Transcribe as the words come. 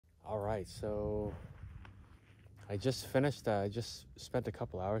right, so I just finished, I just spent a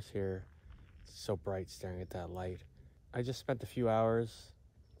couple hours here. It's so bright staring at that light. I just spent a few hours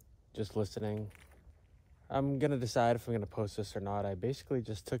just listening. I'm gonna decide if I'm gonna post this or not. I basically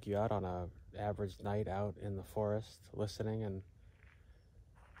just took you out on a average night out in the forest listening, and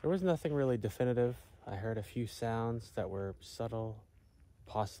there was nothing really definitive. I heard a few sounds that were subtle,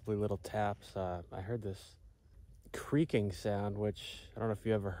 possibly little taps. I heard this creaking sound, which I don't know if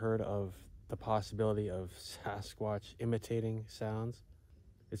you ever heard of the possibility of Sasquatch imitating sounds.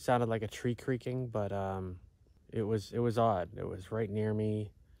 It sounded like a tree creaking, but it was odd. It was right near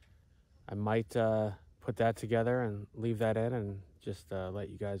me. I might put that together and leave that in and just let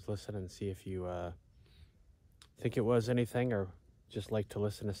you guys listen and see if you think it was anything or just like to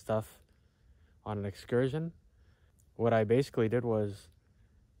listen to stuff on an excursion. What I basically did was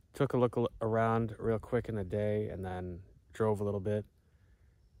took a look around real quick in the day and then drove a little bit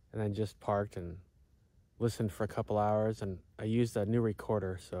and then just parked and listened for a couple hours, and I used a new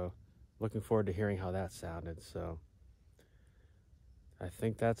recorder, so looking forward to hearing how that sounded. So I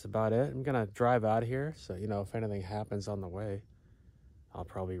think that's about it. I'm gonna drive out of here, so you know, if anything happens on the way, I'll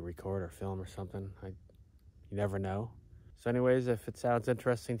probably record or film or something. You never know. So anyways, if it sounds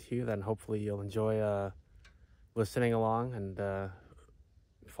interesting to you, then hopefully you'll enjoy listening along and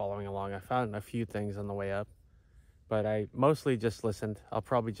following along. I found a few things on the way up, but I mostly just listened. I'll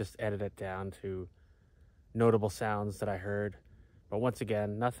probably just edit it down to notable sounds that I heard. But once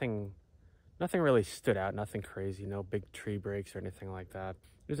again, nothing really stood out, nothing crazy, no big tree breaks or anything like that.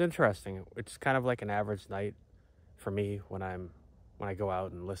 It was interesting. It's kind of like an average night for me when I go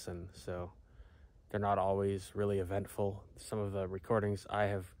out and listen. So they're not always really eventful. Some of the recordings I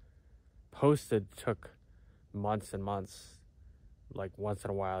have posted took months and months. Like once in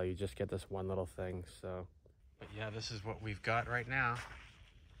a while you just get this one little thing. So but yeah, this is what we've got right now.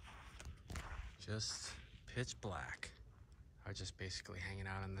 Just pitch black. I was just basically hanging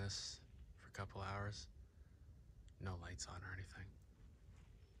out in this for a couple hours. No lights on or anything.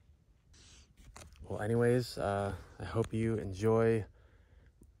 Well, anyways, I hope you enjoy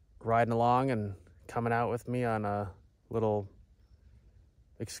riding along and coming out with me on a little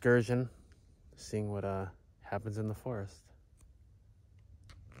excursion, seeing what happens in the forest.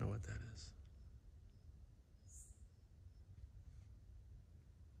 I don't know what that is.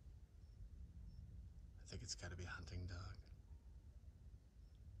 I think it's got to be a hunting dog.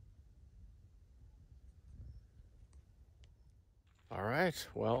 All right,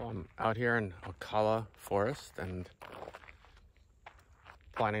 well, I'm out here in Ocala Forest and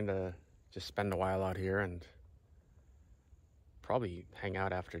planning to just spend a while out here and probably hang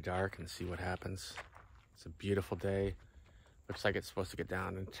out after dark and see what happens. It's a beautiful day. Looks like it's supposed to get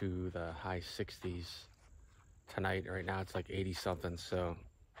down into the high 60s tonight. Right now it's like 80 something, so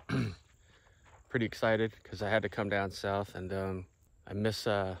pretty excited because I had to come down south, and I miss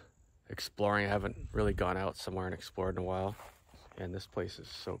exploring. I haven't really gone out somewhere and explored in a while, and this place is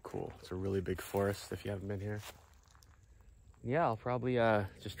so cool. It's a really big forest if you haven't been here. Yeah, I'll probably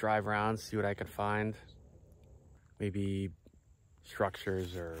just drive around, see what I can find. Maybe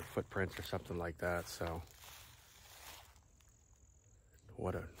structures or footprints or something like that. So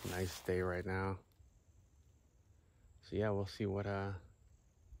what a nice day right now. So yeah, we'll see what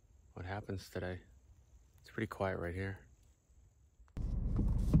happens today. It's pretty quiet right here.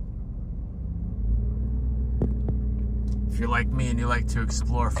 If you're like me and you like to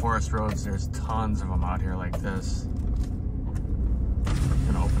explore forest roads, there's tons of them out here like this.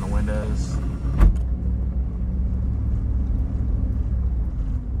 Gonna open the windows.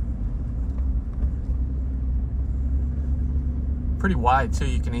 Pretty wide too.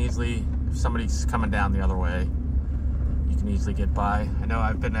 You can easily, if somebody's coming down the other way, you can easily get by. I know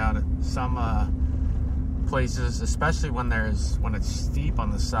I've been out at some places, especially when it's steep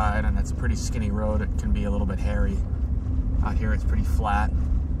on the side and it's a pretty skinny road, it can be a little bit hairy. Out here it's pretty flat.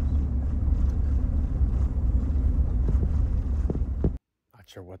 Not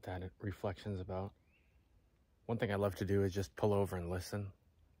sure what that reflection's about. One thing I love to do is just pull over and listen.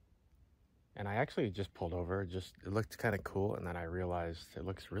 And I actually just pulled over, it looked kind of cool, and then I realized it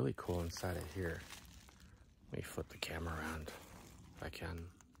looks really cool inside of here. Let me flip the camera around if I can.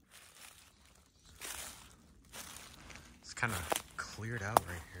 It's kind of cleared out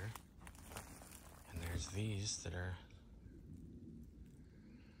right here. And there's these that are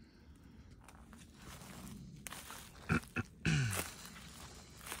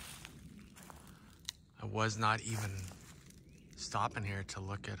I was not even stopping here to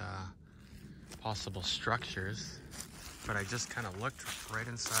look at possible structures, but I just kind of looked right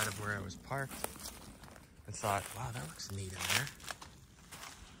inside of where I was parked and thought, wow, that looks neat in there.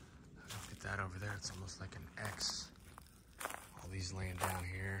 over there, it's almost like an X. All these laying down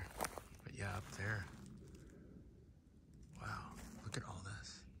here. But yeah, up there. Wow, look at all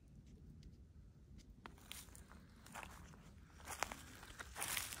this.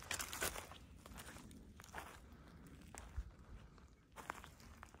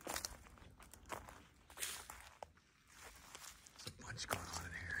 There's a bunch going on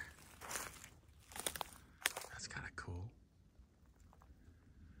in here. That's kind of cool.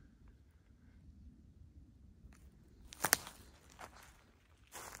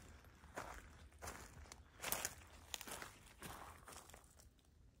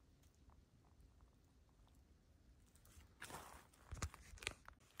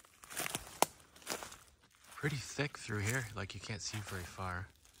 Pretty thick through here, like you can't see very far.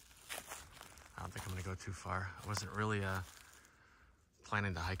 I don't think I'm gonna go too far. I wasn't really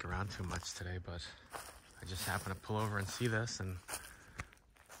planning to hike around too much today, but I just happened to pull over and see this and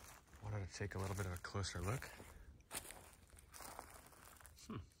wanted to take a little bit of a closer look.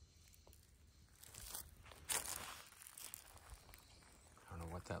 I don't know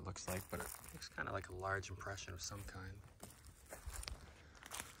what that looks like, but it looks kind of like a large impression of some kind.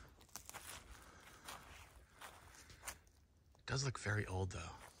 It does look very old though.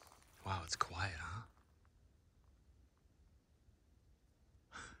 Wow, it's quiet, huh?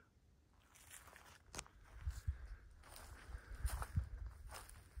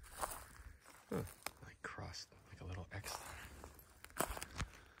 Like crossed, like a little X there.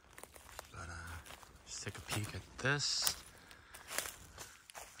 But just take a peek at this.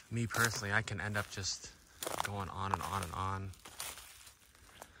 Me personally, I can end up just going on and on and on.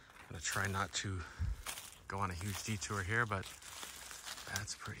 I'm gonna try not to go on a huge detour here, but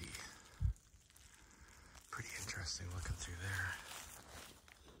that's pretty interesting looking through there.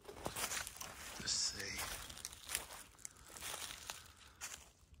 Let's see.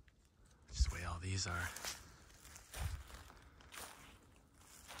 Just the way all these are.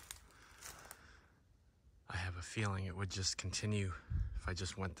 I have a feeling it would just continue if I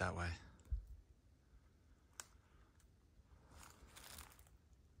just went that way.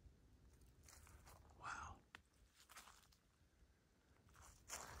 Wow.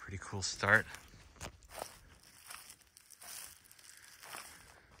 Pretty cool start.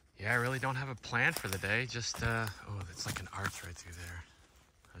 Yeah, I really don't have a plan for the day. Just, oh, it's like an arch right through there.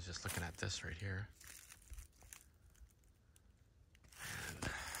 I was just looking at this right here. And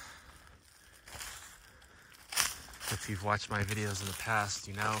if you've watched my videos in the past,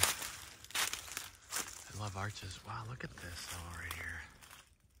 you know I love arches. Wow, look at this all right here.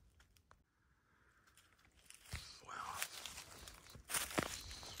 Wow.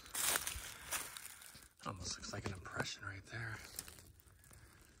 It almost looks like an impression right there.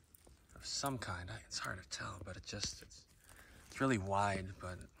 Of some kind. It's hard to tell, but it's really wide,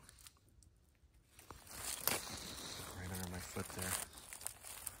 but right under my foot there.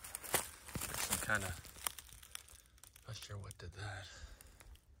 There's some kind of, not sure what did that.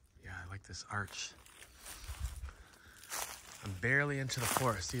 Yeah, I like this arch. I'm barely into the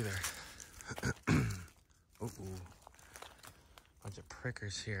forest either. Ooh, bunch of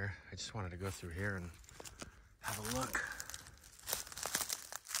prickers here. I just wanted to go through here and have a look.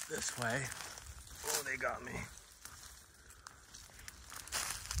 This way. Oh, they got me.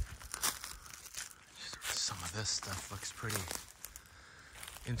 Some of this stuff looks pretty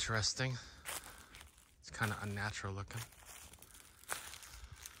interesting. It's kind of unnatural looking.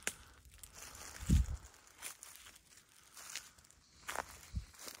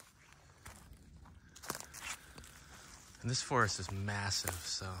 And this forest is massive,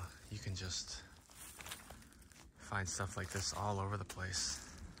 so you can just find stuff like this all over the place.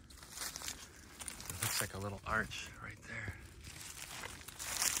 It looks like a little arch right there.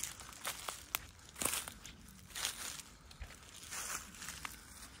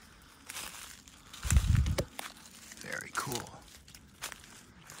 Very cool.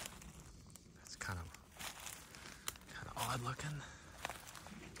 It's kind of odd looking.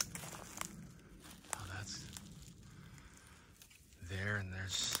 Oh, that's there, and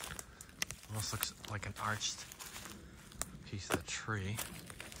there's almost looks like an arched piece of the tree.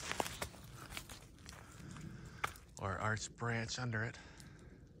 Or arched branch under it.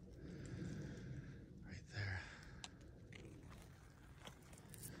 Right there.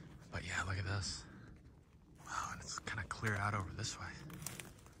 But yeah, look at this. Wow, and it's kind of clear out over this way.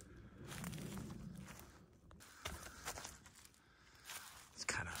 It's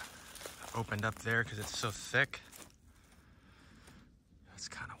kind of opened up there because it's so thick. That's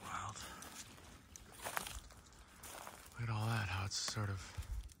kind of wild. Look at all that, how it's sort of,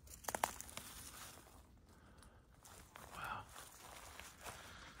 wow,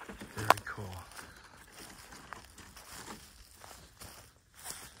 very cool.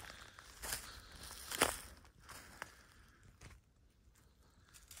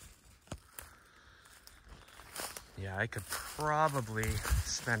 Yeah, I could probably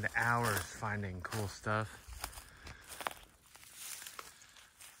spend hours finding cool stuff.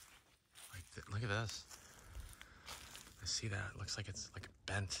 Look at this. I see that. It looks like it's like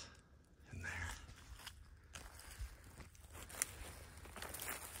bent in there.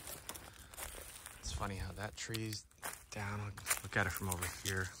 It's funny how that tree's down. Look at it from over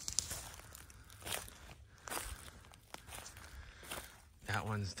here. That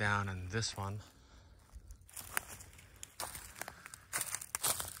one's down, and this one.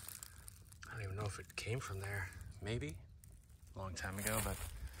 I don't even know if it came from there. Maybe a long time ago, but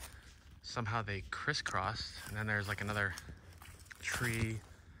somehow they crisscrossed, and then there's like another tree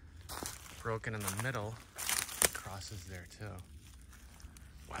broken in the middle. Crosses there too.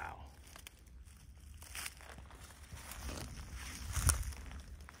 Wow.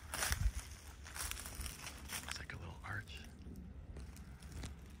 It's like a little arch.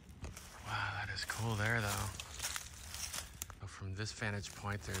 Wow, that is cool there though. So from this vantage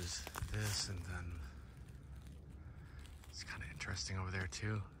point, there's this, and then it's kind of interesting over there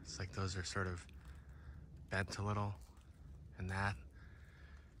too. It's like those are sort of bent a little, and that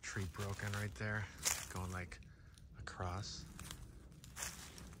tree broken right there, going like across.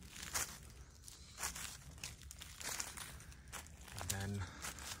 And then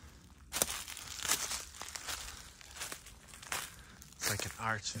it's like an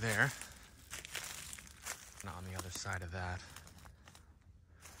arch there, and on the other side of that.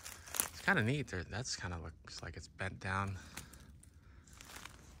 It's kind of neat. That's kind of looks like it's bent down.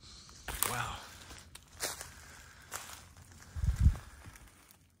 Wow.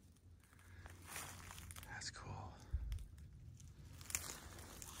 That's cool.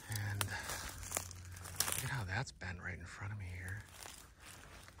 And look at how that's bent right in front of me here.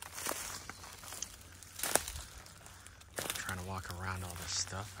 I'm trying to walk around all this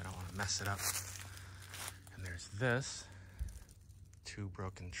stuff. I don't want to mess it up. And there's this. 2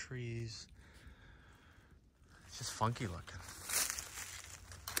 broken trees. It's just funky looking.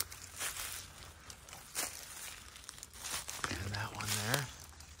 And that one there.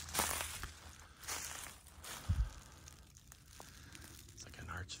 It's like an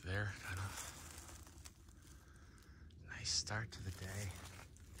arch there, kind of. Nice start to the day.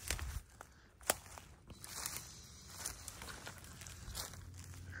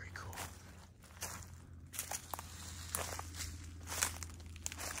 Very cool.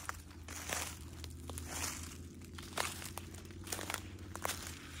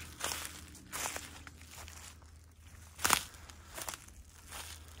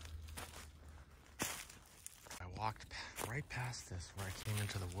 Walked right past this where I came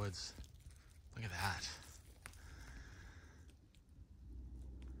into the woods. Look at that.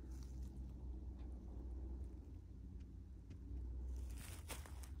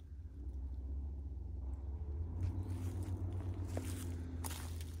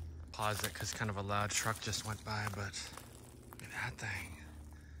 Pause it because kind of a loud truck just went by, but look at that thing.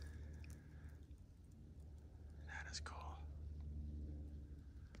 That is cool.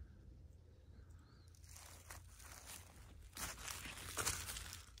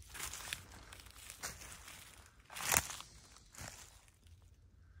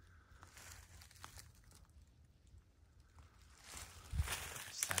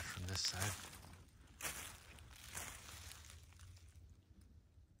 This side.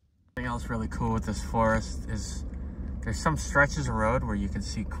 Something else really cool with this forest is there's some stretches of road where you can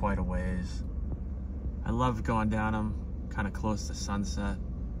see quite a ways. I love going down them kind of close to sunset,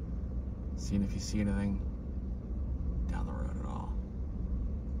 seeing if you see anything down the road at all.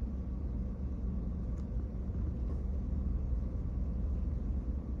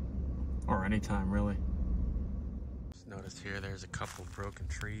 Or anytime, really. Just noticed here there's a couple broken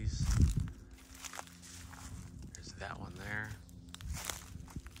trees. There's that one there.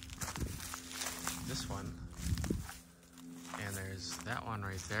 This one. And there's that one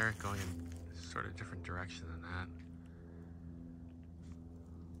right there going in sort of different direction than that.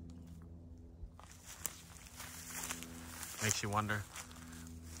 Makes you wonder.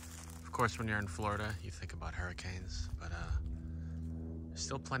 Of course, when you're in Florida, you think about hurricanes, but there's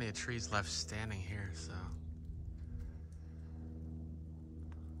still plenty of trees left standing here, so.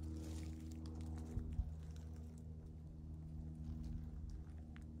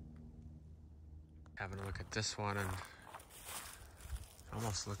 Having a look at this one, and it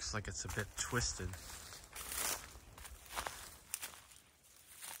almost looks like it's a bit twisted.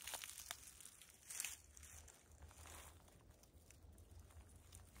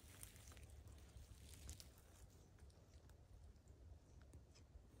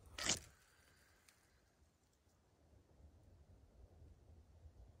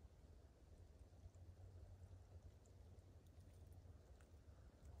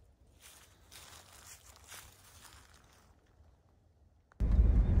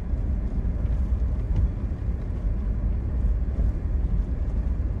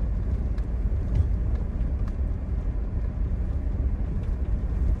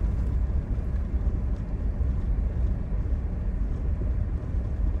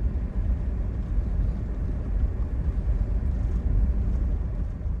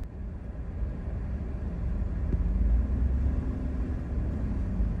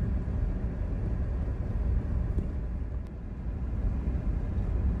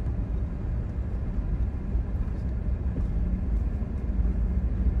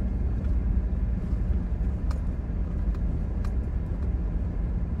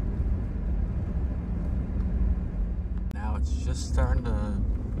 just starting to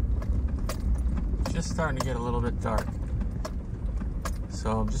get a little bit dark.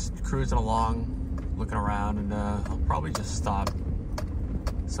 So I'm just cruising along, looking around, and I'll probably just stop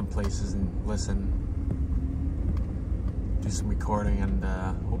some places and listen, do some recording, and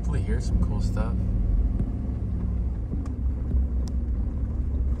hopefully hear some cool stuff.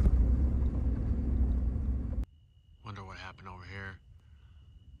 Wonder what happened over here.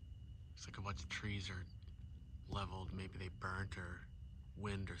 Looks like a bunch of trees are leveled. Maybe they burnt or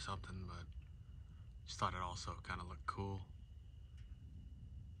wind or something, but just thought it also kind of looked cool.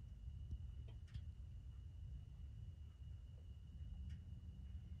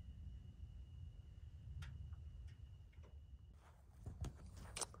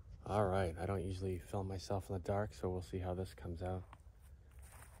 All right, I don't usually film myself in the dark, so we'll see how this comes out.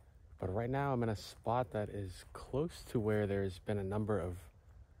 But right now I'm in a spot that is close to where there's been a number of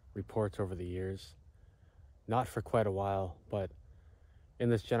reports over the years. Not for quite a while, but in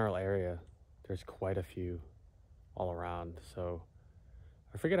this general area, there's quite a few all around. So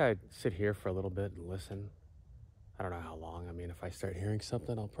I figured I'd sit here for a little bit and listen. I don't know how long. I mean, if I start hearing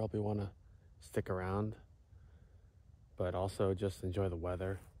something, I'll probably want to stick around, but also just enjoy the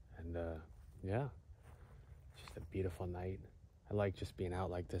weather. And yeah, it's just a beautiful night. I like just being out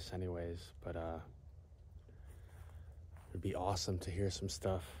like this anyways, but it'd be awesome to hear some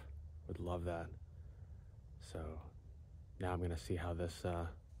stuff. Would love that. So now I'm gonna see how this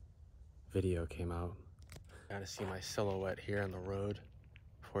video came out. Gotta see my silhouette here on the road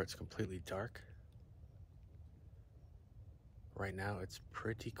before it's completely dark. Right now it's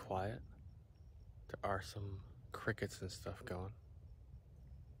pretty quiet. There are some crickets and stuff going.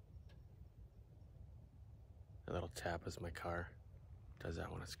 A little tap as my car does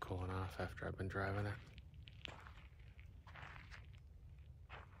that when it's cooling off after I've been driving it.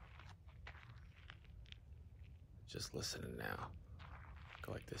 Just listening now.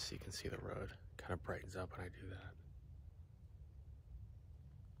 Go like this so you can see the road. Kind of brightens up when I do that.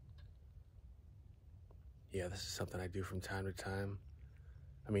 Yeah, this is something I do from time to time.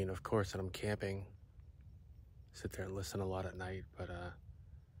 I mean, of course, when I'm camping, sit there and listen a lot at night, but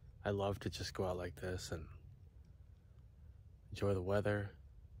I love to just go out like this and enjoy the weather,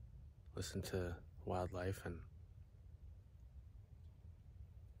 listen to wildlife, and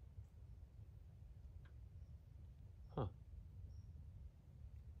I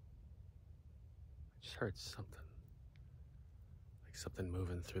just heard something, like something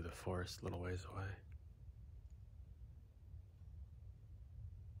moving through the forest a little ways away.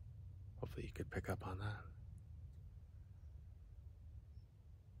 Hopefully you could pick up on that.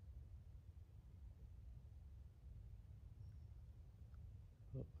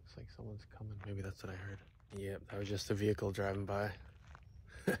 Oh, looks like someone's coming. Maybe that's what I heard. Yep, that was just a vehicle driving by.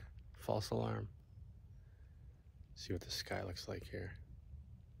 False alarm. See what the sky looks like here.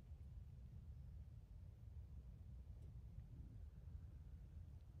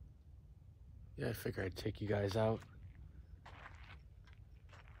 Yeah, I figure I'd take you guys out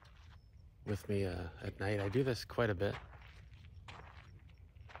with me at night. I do this quite a bit.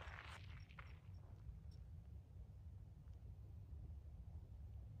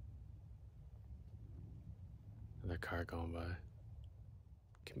 Another car going by.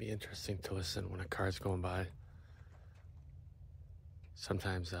 It can be interesting to listen when a car's going by.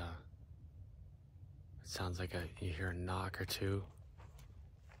 Sometimes it sounds like you hear a knock or two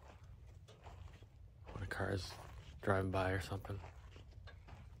when a car's driving by or something.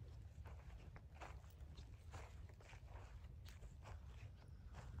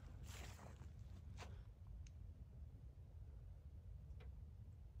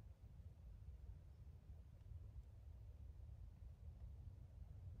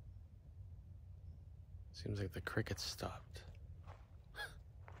 Seems like the crickets stopped.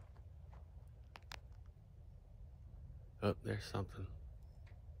 Oh, there's something.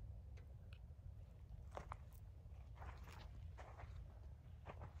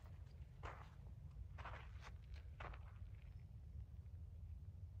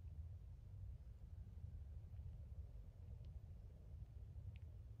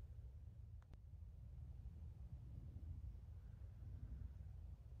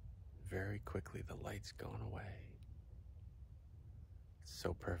 Very quickly, the light's going away. It's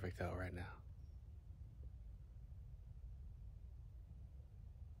so perfect out right now.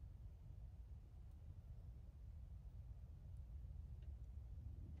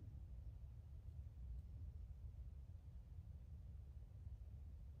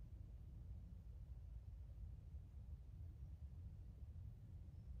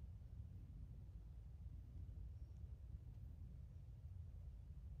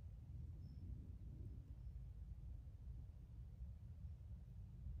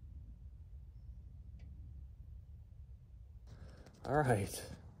 All right,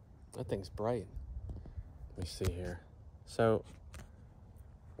 that thing's bright. Let me see here. So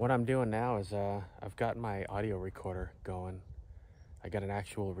what I'm doing now is I've got my audio recorder going. I got an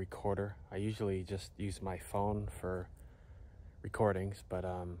actual recorder. I usually just use my phone for recordings, but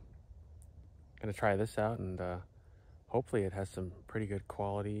I'm gonna try this out, and hopefully it has some pretty good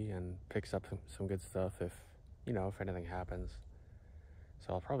quality and picks up some good stuff if, you know, if anything happens.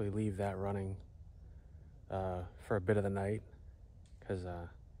 So I'll probably leave that running for a bit of the night, because I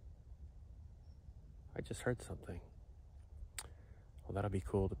just heard something. Well, that'll be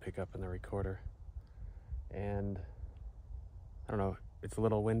cool to pick up in the recorder. And I don't know, it's a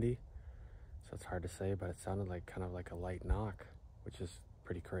little windy, so it's hard to say, but it sounded like kind of like a light knock, which is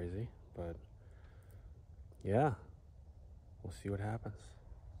pretty crazy. But yeah, we'll see what happens.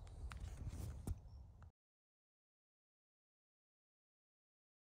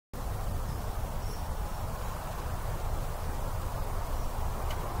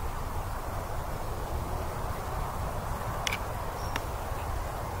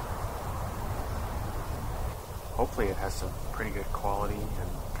 Hopefully it has some pretty good quality and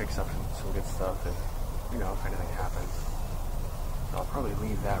picks up some good stuff if, you know, if anything happens. So I'll probably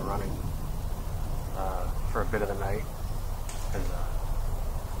leave that running for a bit of the night, because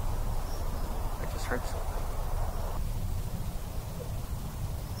I just heard something.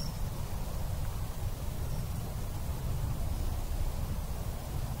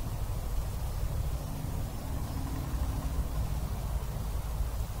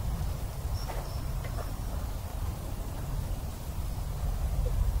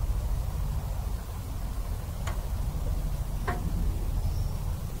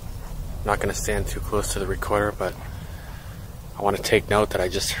 I'm not going to stand too close to the recorder, but I want to take note that I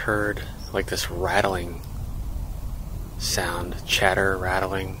just heard like this rattling sound, chatter,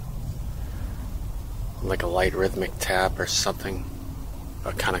 rattling, like a light rhythmic tap or something,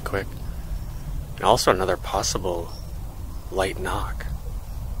 but kind of quick. And also another possible light knock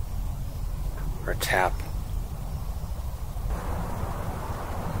or tap.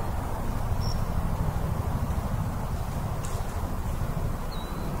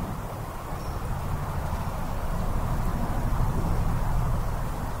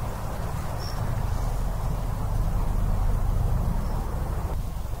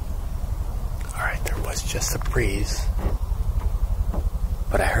 Was just a breeze,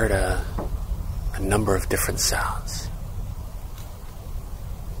 but I heard a number of different sounds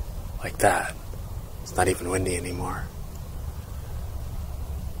like that. It's not even windy anymore.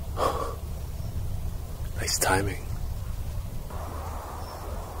 Nice timing.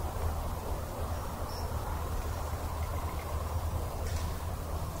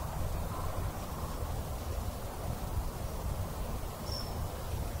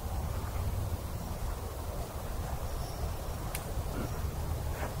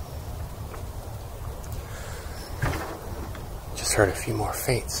 Heard a few more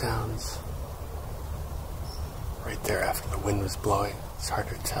faint sounds right there after the wind was blowing. It's hard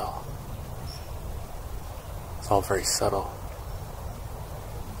to tell. It's all very subtle.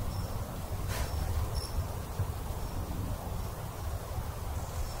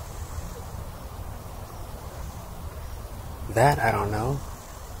 That, I don't know.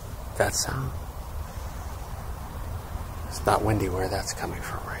 That sound. It's not windy where that's coming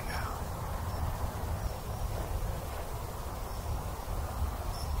from right now.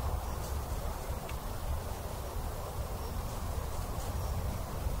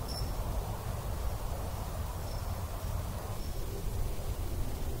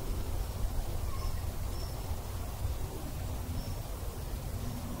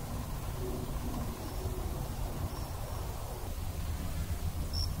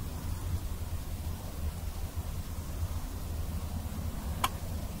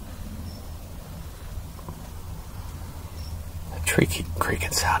 Tree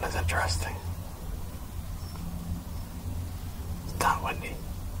creaking sound is interesting. It's not windy.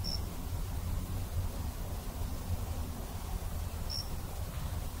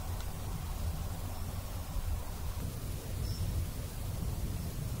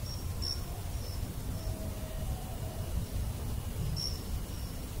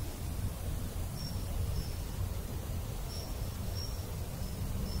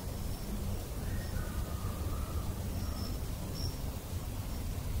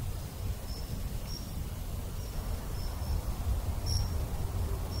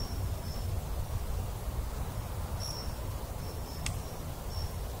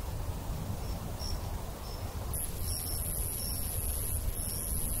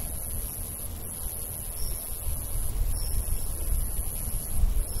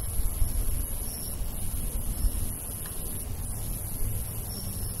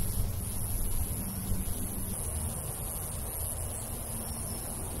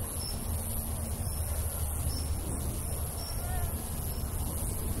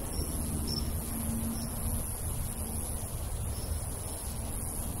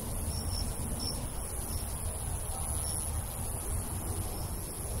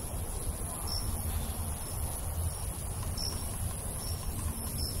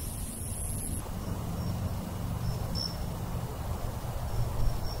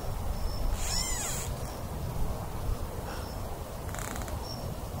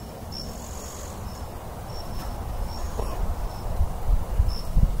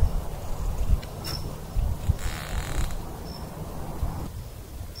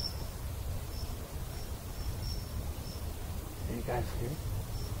 grass here.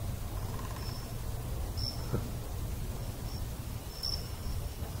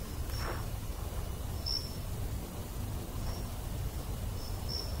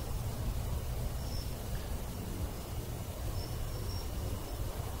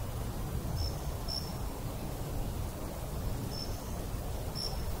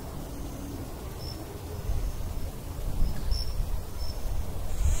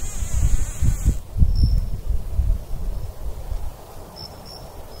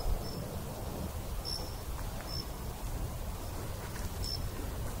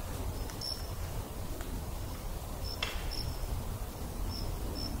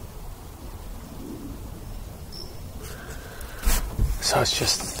 So I was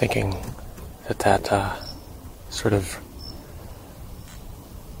just thinking that sort of,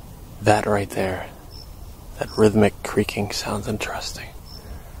 that right there, that rhythmic creaking sounds interesting.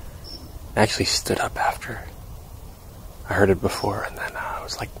 I actually stood up after I heard it before, and then I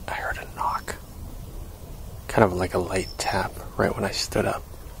was like, I heard a knock. Kind of like a light tap right when I stood up.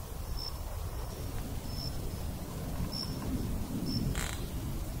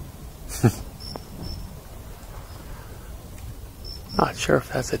 Not sure if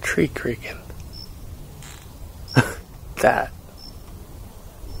that's a tree creaking. That.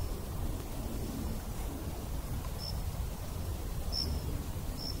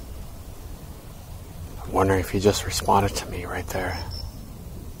 I'm wondering if he just responded to me right there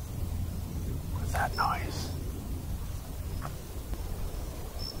with that noise.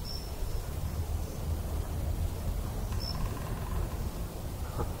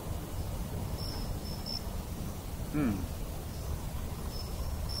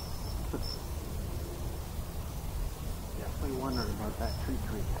 Definitely wondering about that tree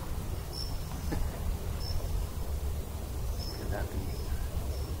creak. Could that be?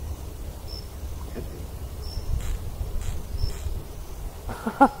 Could be.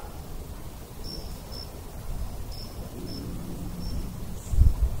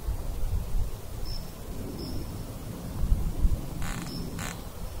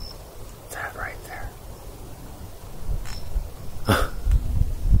 That right there.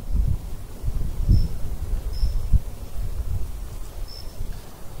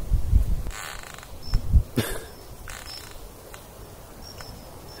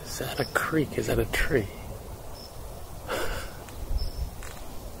 Is that a creek? Is that a tree?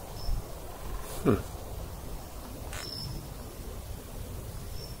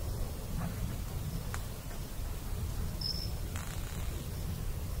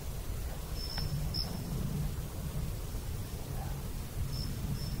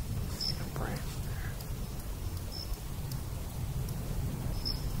 See a branch there.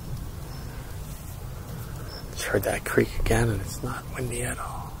 Just heard that creak again, and it's not windy at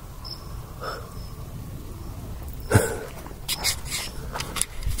all.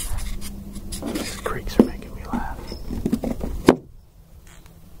 These creaks are making me laugh.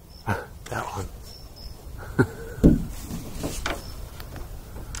 That one.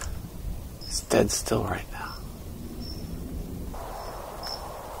 It's dead still right now.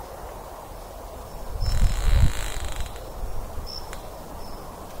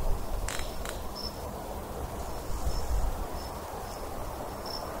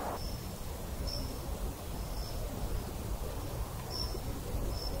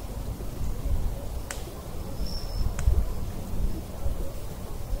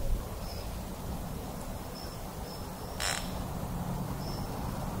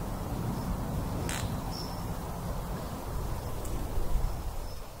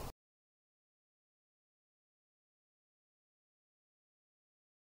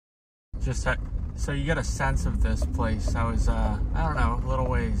 Just so you get a sense of this place. I was I don't know, a little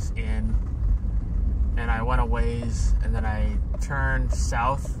ways in, and I went a ways, and then I turned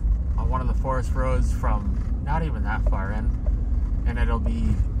south on one of the forest roads from not even that far in, and it'll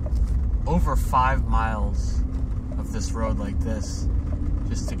be over 5 miles of this road like this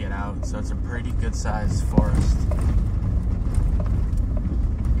just to get out. So it's a pretty good sized forest.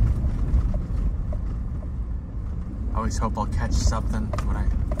 I always hope I'll catch something when I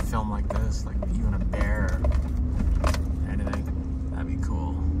film like this, like even a bear or anything. That'd be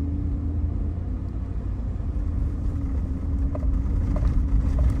cool.